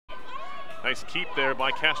Nice keep there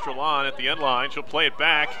by Castrillon at the end line. She'll play it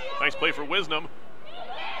back. Nice play for Wisdom.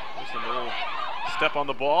 Wisdom will step on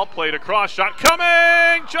the ball, played across, shot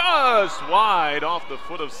coming! Just wide off the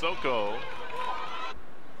foot of Soko.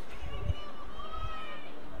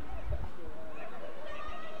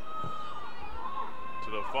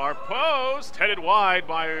 To the far post, headed wide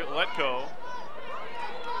by Letko.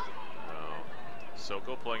 Now,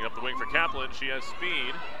 Soko pulling up the wing for Kaplan. She has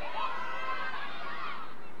speed.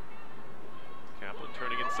 Kaplan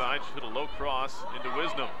turning inside, she hit a low cross into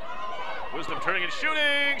Wisdom. Wisdom turning and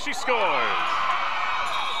shooting, she scores!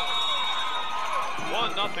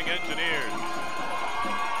 1-0 Engineers.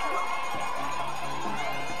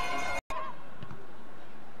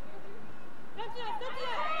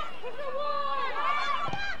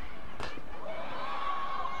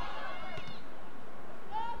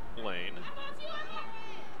 Lane.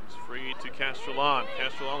 It's free to Castrillon.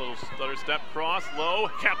 Castrillon, little stutter step cross, low.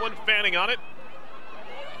 Kaplan fanning on it.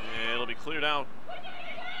 And it'll be cleared out.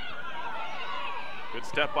 Good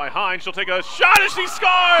step by Hine. She'll take a shot and she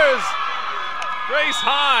scores! Grace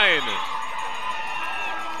Hine.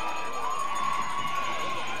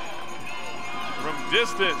 From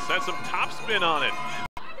distance, had some top spin on it.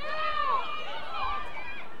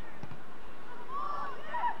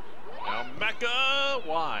 Now Mecca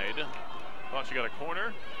wide. Thought she got a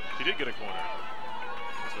corner. She did get a corner.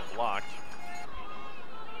 This was blocked.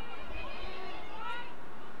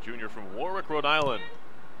 Junior from Warwick, Rhode Island.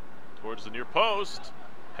 Towards the near post.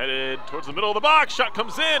 Headed towards the middle of the box. Shot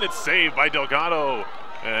comes in. It's saved by Delgado.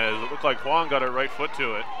 As it looked like Huang got her right foot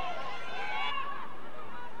to it.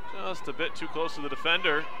 Just a bit too close to the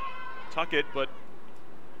defender. Tuck it, but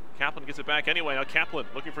Kaplan gets it back anyway. Now Kaplan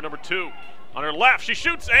looking for number 2. On her left, she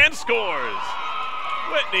shoots and scores.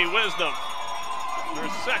 Whitney Wisdom. Her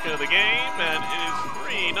second of the game, and it is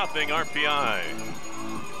 3-0 RPI.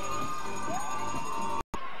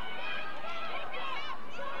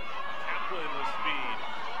 Kaplan with speed.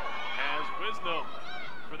 Has Wisdom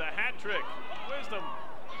for the hat trick. Wisdom,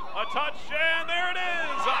 a touch, and there it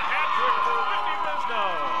is! A hat trick for Whitney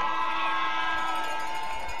Wisdom.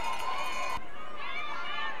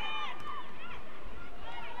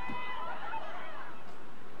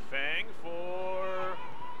 Fang for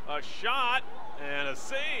a shot and a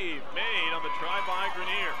save made on the try by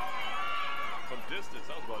Grenier. From distance,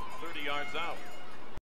 that was about 30 yards out.